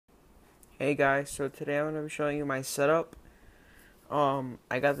Hey guys, so today I'm going to be showing you my setup.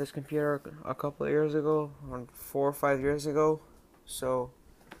 I got this computer a couple of years ago, around 4 or 5 years ago. So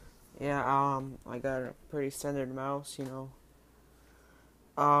yeah, I got a pretty standard mouse,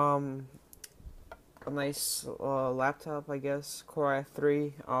 Um, a nice laptop, I guess, Core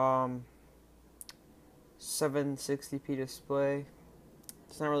i3, 760p display.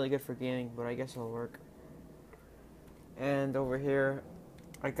 It's not really good for gaming, but I guess it'll work. And over here,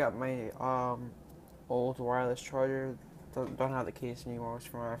 I got my old wireless charger. Don't have the case anymore. It's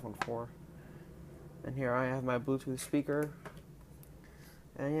from my iPhone 4. And here I have my Bluetooth speaker.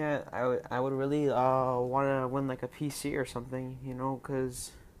 And yeah, I would really want to win like a PC or something,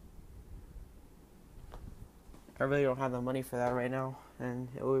 because I really don't have the money for that right now, and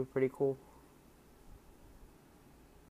it would be pretty cool.